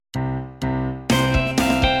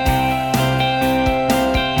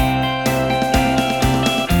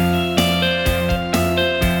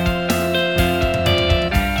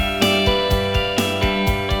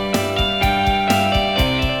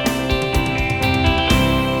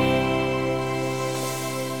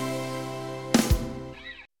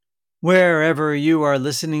Wherever you are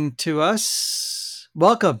listening to us,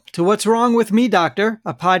 welcome to What's Wrong with Me, Doctor,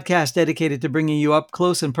 a podcast dedicated to bringing you up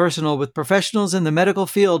close and personal with professionals in the medical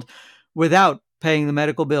field without paying the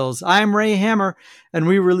medical bills. I'm Ray Hammer, and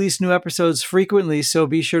we release new episodes frequently, so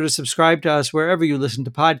be sure to subscribe to us wherever you listen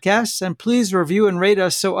to podcasts, and please review and rate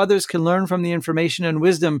us so others can learn from the information and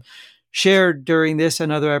wisdom shared during this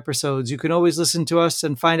and other episodes. You can always listen to us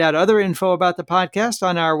and find out other info about the podcast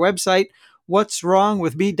on our website,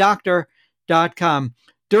 what'swrongwithmedoctor.com.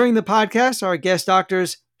 During the podcast, our guest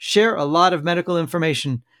doctors share a lot of medical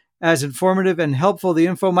information. As informative and helpful the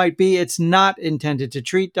info might be, it's not intended to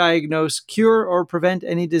treat, diagnose, cure, or prevent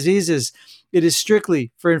any diseases. It is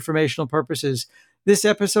strictly for informational purposes. This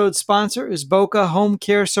episode's sponsor is Boca Home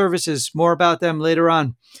Care Services. More about them later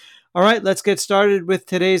on. All right, let's get started with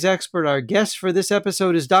today's expert. Our guest for this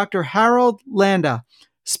episode is Dr. Harold Landa,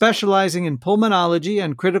 specializing in pulmonology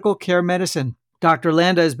and critical care medicine. Dr.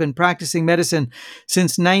 Landa has been practicing medicine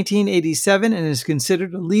since 1987 and is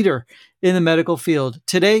considered a leader in the medical field.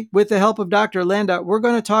 Today, with the help of Dr. Landa, we're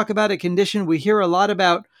going to talk about a condition we hear a lot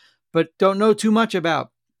about, but don't know too much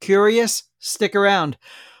about. Curious? Stick around.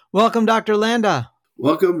 Welcome, Dr. Landa.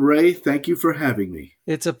 Welcome, Ray. Thank you for having me.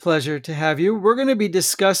 It's a pleasure to have you. We're going to be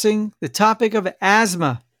discussing the topic of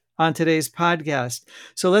asthma on today's podcast.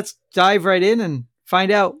 So let's dive right in and find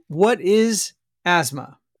out, what is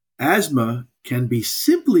asthma? Asthma can be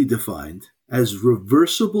simply defined as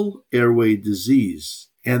reversible airway disease.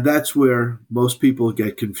 And that's where most people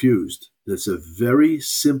get confused. That's a very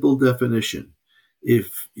simple definition.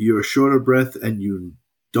 If you're short of breath and you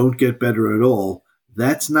don't get better at all,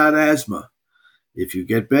 that's not asthma. If you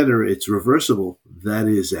get better, it's reversible. That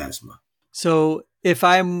is asthma. So if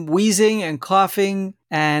I'm wheezing and coughing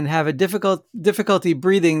and have a difficulty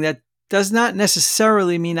breathing, that does not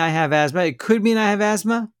necessarily mean I have asthma. It could mean I have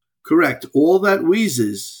asthma. Correct. All that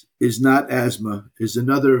wheezes is not asthma, is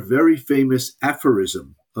another very famous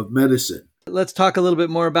aphorism of medicine. Let's talk a little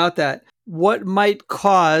bit more about that. What might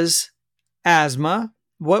cause asthma?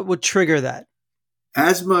 What would trigger that?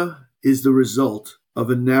 Asthma is the result of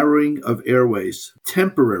a narrowing of airways,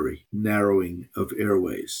 temporary narrowing of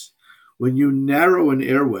airways. When you narrow an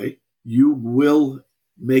airway, you will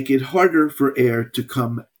make it harder for air to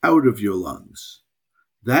come out of your lungs.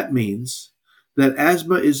 That means that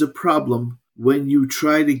asthma is a problem when you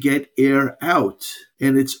try to get air out,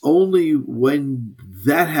 and it's only when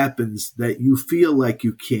that happens that you feel like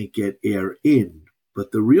you can't get air in.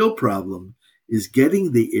 But the real problem is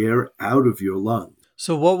getting the air out of your lungs.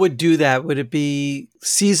 So what would do that? Would it be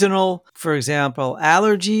seasonal, for example,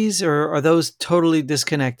 allergies, or are those totally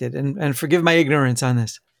disconnected? And forgive my ignorance on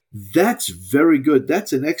this. That's very good.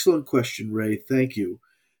 That's an excellent question, Ray. Thank you.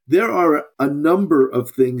 There are a number of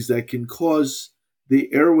things that can cause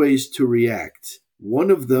the airways to react. One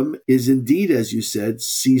of them is indeed, as you said,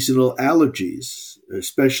 seasonal allergies,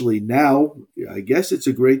 especially now. I guess it's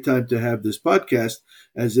a great time to have this podcast,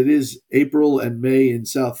 as it is April and May in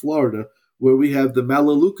South Florida, where we have the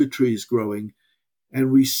Melaleuca trees growing,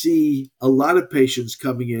 and we see a lot of patients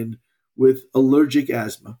coming in with allergic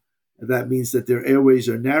asthma. And that means that their airways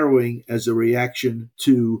are narrowing as a reaction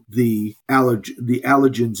to the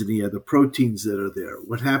allergens and the proteins that are there.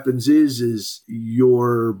 What happens is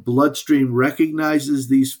your bloodstream recognizes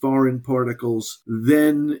these foreign particles,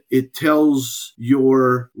 then it tells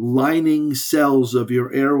your lining cells of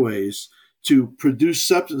your airways to produce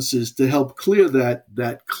substances to help clear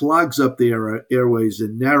that clogs up the airways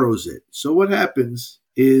and narrows it. So what happens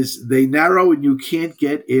is they narrow and you can't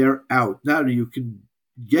get air out. Now you can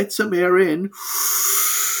get some air in,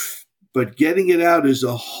 but getting it out is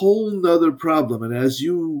a whole nother problem. And as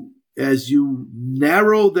you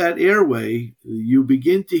narrow that airway, you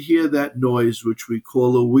begin to hear that noise, which we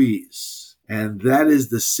call a wheeze. And that is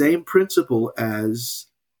the same principle as,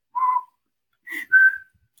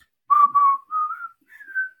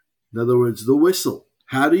 in other words, the whistle.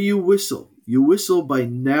 How do you whistle? You whistle by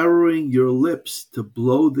narrowing your lips to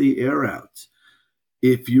blow the air out.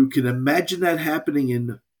 If you can imagine that happening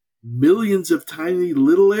in millions of tiny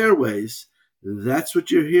little airways, that's what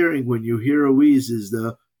you're hearing when you hear a wheeze, is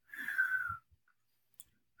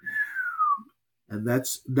and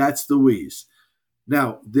that's the wheeze.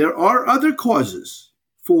 Now, there are other causes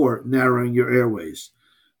for narrowing your airways.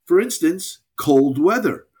 For instance, cold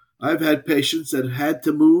weather. I've had patients that had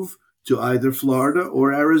to move to either Florida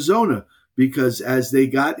or Arizona because as they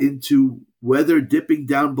got into weather dipping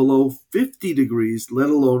down below 50 degrees, let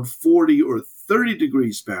alone 40 or 30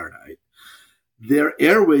 degrees Fahrenheit, their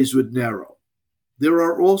airways would narrow. There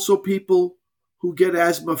are also people who get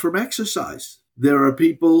asthma from exercise. There are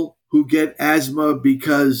people who get asthma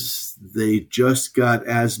because they just got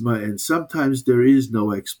asthma, and sometimes there is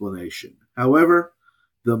no explanation. However,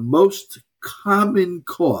 the most common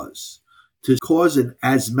cause to cause an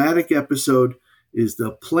asthmatic episode is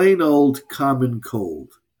the plain old common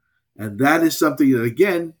cold. And that is something that,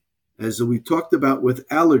 again, as we talked about with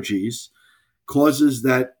allergies, causes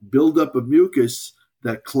that buildup of mucus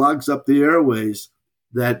that clogs up the airways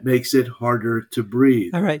that makes it harder to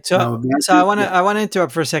breathe. All right. So I want to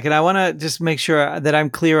interrupt for a second. I want to just make sure that I'm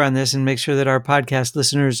clear on this and make sure that our podcast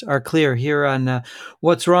listeners are clear here on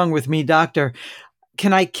What's Wrong with Me, Doctor.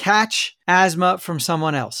 Can I catch asthma from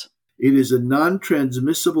someone else? It is a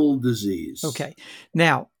non-transmissible disease. Okay.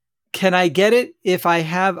 Now, can I get it if I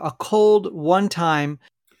have a cold one time?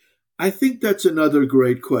 I think that's another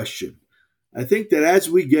great question. I think that as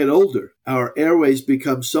we get older, our airways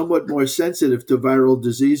become somewhat more sensitive to viral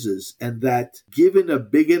diseases, and that given a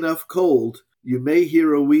big enough cold, you may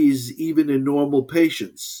hear a wheeze even in normal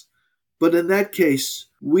patients. But in that case,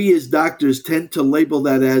 we as doctors tend to label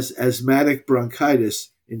that as asthmatic bronchitis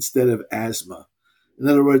instead of asthma. In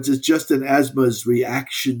other words, it's just an asthma's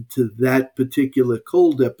reaction to that particular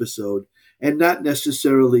cold episode, and not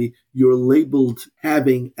necessarily you're labeled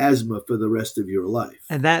having asthma for the rest of your life.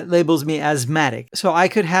 And that labels me asthmatic. So I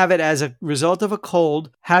could have it as a result of a cold,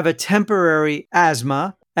 have a temporary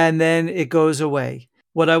asthma, and then it goes away.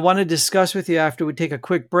 What I want to discuss with you after we take a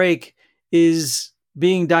quick break is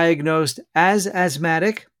being diagnosed as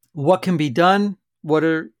asthmatic, what can be done, what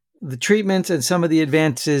are the treatments, and some of the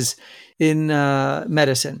advances in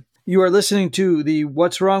medicine. You are listening to the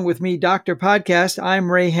What's Wrong with Me, Doctor podcast.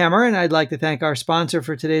 I'm Ray Hammer, and I'd like to thank our sponsor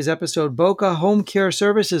for today's episode, Boca Home Care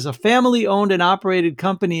Services, a family-owned and operated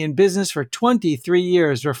company in business for 23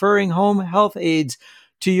 years, referring home health aides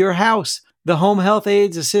to your house. The home health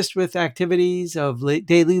aides assist with activities of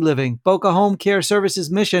daily living. Boca Home Care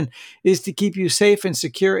Services' mission is to keep you safe and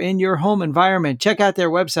secure in your home environment. Check out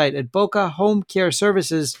their website at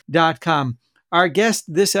bocahomecareservices.com. Our guest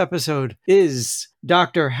this episode is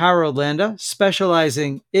Dr. Harold Landa,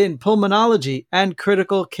 specializing in pulmonology and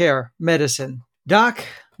critical care medicine. Doc,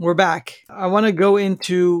 we're back. I want to go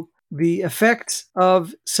into the effects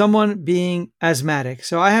of someone being asthmatic.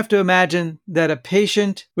 So I have to imagine that a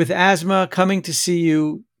patient with asthma coming to see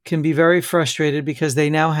you can be very frustrated because they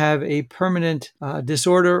now have a permanent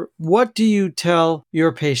disorder. What do you tell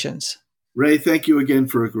your patients? Ray, thank you again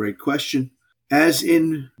for a great question. As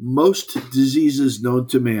in most diseases known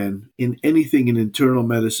to man, in anything in internal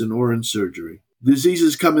medicine or in surgery,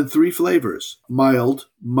 diseases come in three flavors: mild,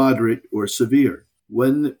 moderate, or severe.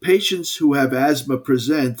 When patients who have asthma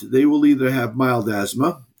present, they will either have mild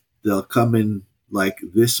asthma. They'll come in like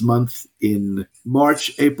this month in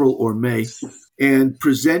March, April, or May, and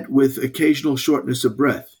present with occasional shortness of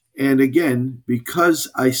breath. And again, because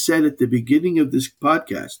I said at the beginning of this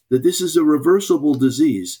podcast that this is a reversible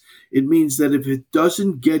disease, it means that if it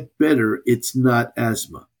doesn't get better, it's not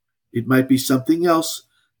asthma. It might be something else.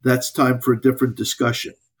 That's time for a different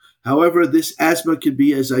discussion. However, this asthma can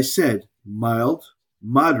be, as I said, mild,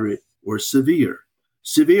 moderate, or severe.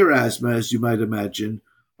 Severe asthma, as you might imagine,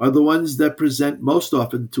 are the ones that present most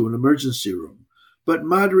often to an emergency room. But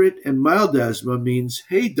moderate and mild asthma means,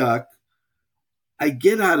 hey, doc, I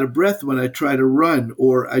get out of breath when I try to run,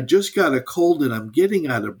 or I just got a cold and I'm getting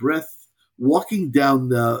out of breath walking down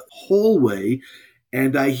the hallway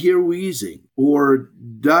and I hear wheezing. Or,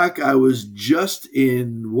 doc, I was just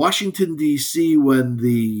in Washington, D.C. when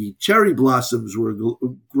the cherry blossoms were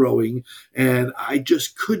growing and I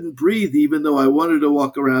just couldn't breathe even though I wanted to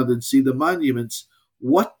walk around and see the monuments.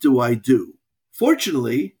 What do I do?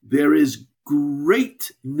 Fortunately, there is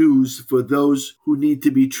great news for those who need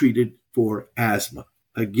to be treated for asthma.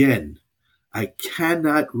 Again, I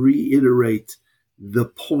cannot reiterate the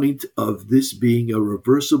point of this being a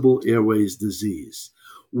reversible airways disease.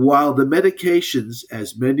 While the medications,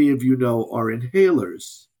 as many of you know, are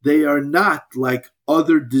inhalers, they are not like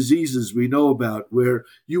other diseases we know about where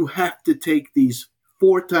you have to take these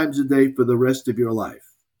 4 times a day for the rest of your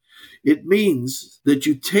life. It means that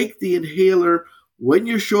you take the inhaler when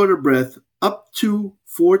you're short of breath up to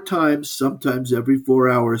 4 times, sometimes every 4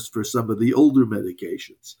 hours for some of the older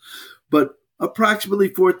medications, but approximately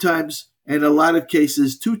 4 times, and in a lot of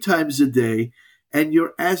cases 2 times a day, and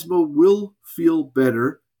your asthma will feel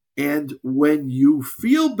better. And when you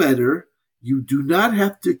feel better, you do not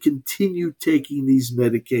have to continue taking these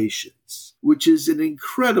medications, which is an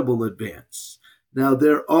incredible advance. Now,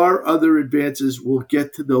 there are other advances. We'll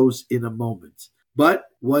get to those in a moment. But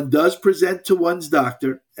one does present to one's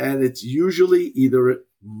doctor, and it's usually either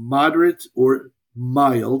moderate or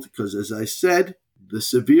mild, because as I said, The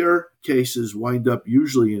severe cases wind up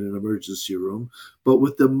usually in an emergency room, but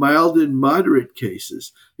with the mild and moderate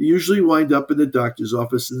cases, they usually wind up in the doctor's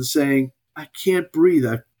office and saying, I can't breathe.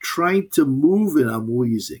 I'm trying to move and I'm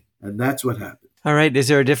wheezing. And that's what happens. All right. Is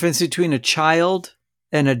there a difference between a child,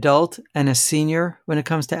 an adult, and a senior when it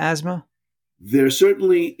comes to asthma? There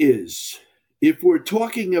certainly is. If we're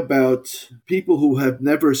talking about people who have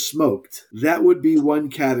never smoked, that would be one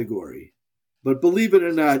category. But believe it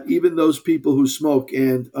or not, even those people who smoke,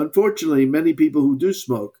 and unfortunately many people who do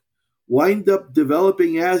smoke, wind up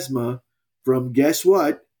developing asthma from, guess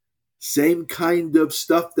what? Same kind of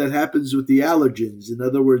stuff that happens with the allergens. In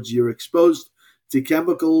other words, you're exposed to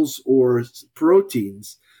chemicals or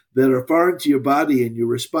proteins that are foreign to your body and you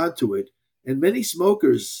respond to it. And many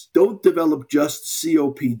smokers don't develop just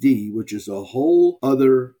COPD, which is a whole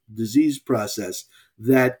other disease process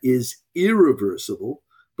that is irreversible,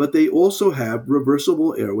 but they also have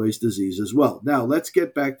reversible airways disease as well. Now, let's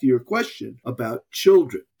get back to your question about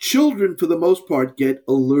children. Children, for the most part, get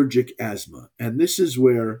allergic asthma. And this is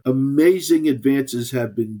where amazing advances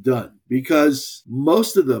have been done because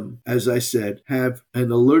most of them, as I said, have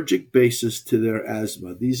an allergic basis to their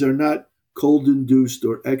asthma. These are not cold-induced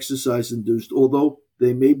or exercise-induced, although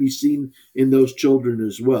they may be seen in those children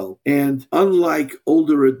as well. And unlike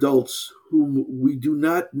older adults whom we do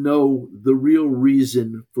not know the real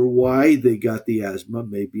reason for why they got the asthma,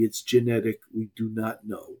 maybe it's genetic, we do not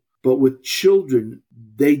know. But with children,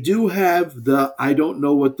 they do have the I don't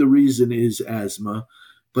know what the reason is asthma,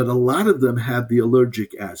 but a lot of them have the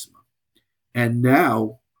allergic asthma. And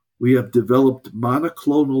now we have developed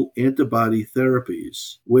monoclonal antibody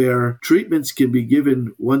therapies where treatments can be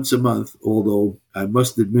given once a month, although I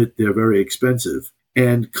must admit they're very expensive,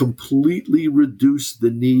 and completely reduce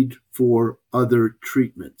the need for other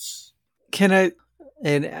treatments. Can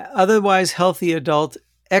an otherwise healthy adult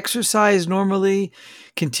exercise normally,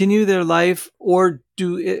 continue their life, or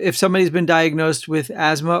if somebody's been diagnosed with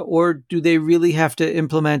asthma, or do they really have to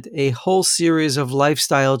implement a whole series of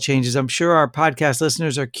lifestyle changes? I'm sure our podcast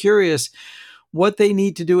listeners are curious what they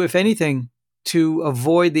need to do, if anything, to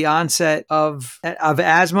avoid the onset of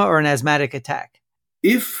asthma or an asthmatic attack.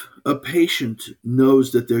 If a patient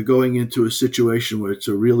knows that they're going into a situation where it's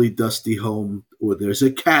a really dusty home, or there's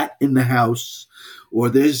a cat in the house, or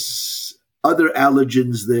there's other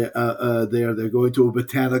allergens they're going to a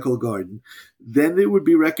botanical garden, then it would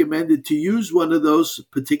be recommended to use one of those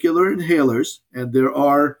particular inhalers. And there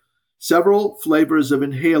are several flavors of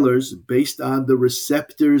inhalers based on the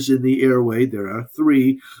receptors in the airway. There are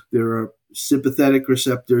 3. There are sympathetic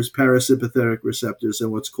receptors, parasympathetic receptors,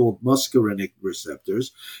 and what's called muscarinic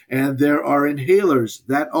receptors. And there are inhalers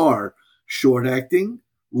that are short-acting,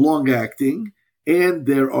 long-acting, and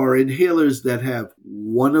there are inhalers that have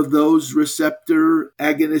one of those receptor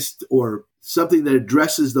agonists or something that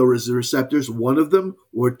addresses those receptors, one of them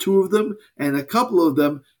or 2 of them, and a couple of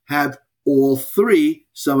them have all 3.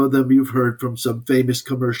 Some of them you've heard from some famous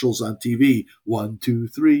commercials on TV, 1, 2,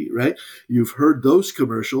 3, right? You've heard those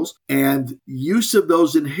commercials, and use of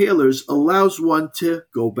those inhalers allows one to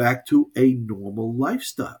go back to a normal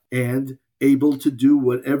lifestyle and able to do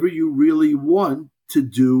whatever you really want to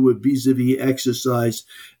do vis-a-vis exercise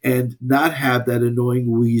and not have that annoying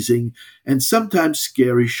wheezing and sometimes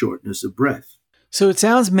scary shortness of breath. So it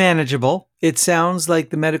sounds manageable. It sounds like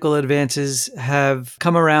the medical advances have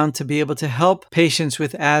come around to be able to help patients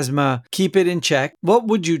with asthma keep it in check. What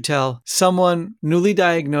would you tell someone newly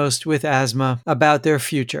diagnosed with asthma about their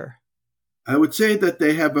future? I would say that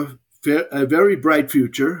they have a very bright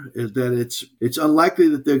future, is that it's unlikely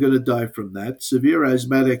that they're going to die from that. Severe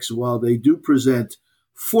asthmatics, while they do present,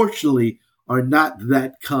 fortunately, are not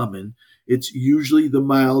that common. It's usually the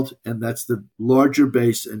mild, and that's the larger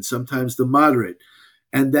base, and sometimes the moderate,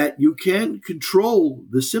 and that you can control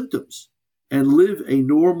the symptoms and live a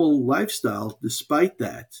normal lifestyle despite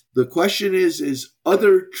that. The question is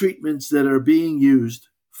other treatments that are being used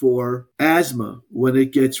for asthma when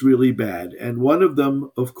it gets really bad. And one of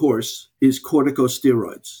them, of course, is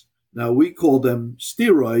corticosteroids. Now, we call them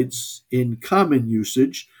steroids in common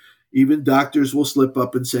usage. Even doctors will slip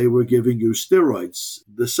up and say, we're giving you steroids,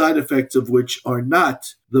 the side effects of which are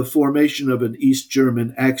not the formation of an East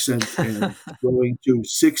German accent and going to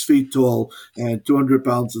 6 feet tall and 200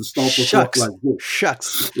 pounds and start to talk like this.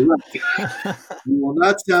 Shucks. You will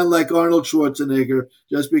not sound like Arnold Schwarzenegger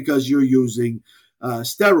just because you're using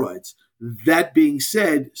steroids. That being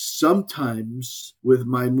said, sometimes with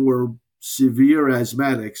my more severe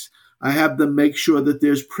asthmatics, I have them make sure that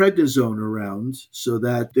there's prednisone around so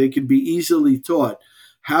that they can be easily taught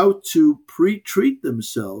how to pre-treat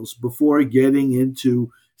themselves before getting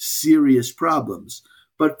into serious problems.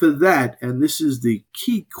 But for that, and this is the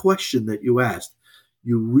key question that you asked,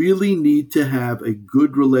 you really need to have a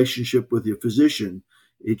good relationship with your physician.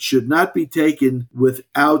 It should not be taken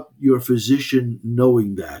without your physician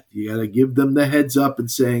knowing that. You got to give them the heads up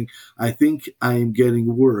and saying, I think I am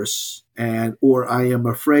getting worse, or I am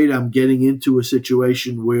afraid I'm getting into a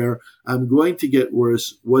situation where I'm going to get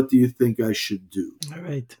worse. What do you think I should do? All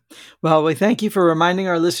right. Well, we thank you for reminding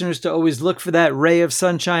our listeners to always look for that ray of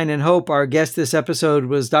sunshine and hope. Our guest this episode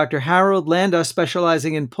was Dr. Harold Landa,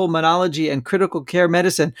 specializing in pulmonology and critical care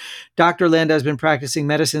medicine. Dr. Landa has been practicing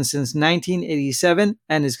medicine since 1987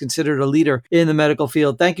 and is considered a leader in the medical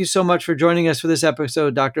field. Thank you so much for joining us for this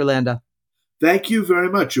episode, Dr. Landa. Thank you very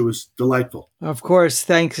much. It was delightful. Of course,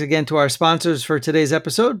 thanks again to our sponsors for today's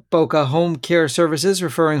episode, Boca Home Care Services,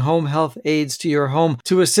 referring home health aides to your home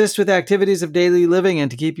to assist with activities of daily living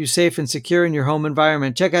and to keep you safe and secure in your home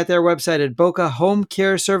environment. Check out their website at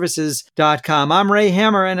bocahomecareservices.com. I'm Ray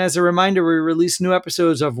Hammer, and as a reminder, we release new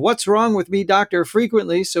episodes of What's Wrong with Me, Doctor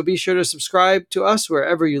frequently, so be sure to subscribe to us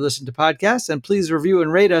wherever you listen to podcasts, and please review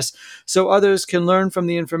and rate us so others can learn from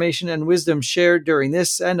the information and wisdom shared during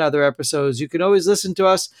this and other episodes. You can always listen to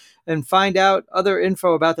us and find out other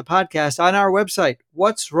info about the podcast on our website,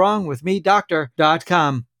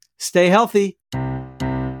 what'swrongwithmedoctor.com. Stay healthy.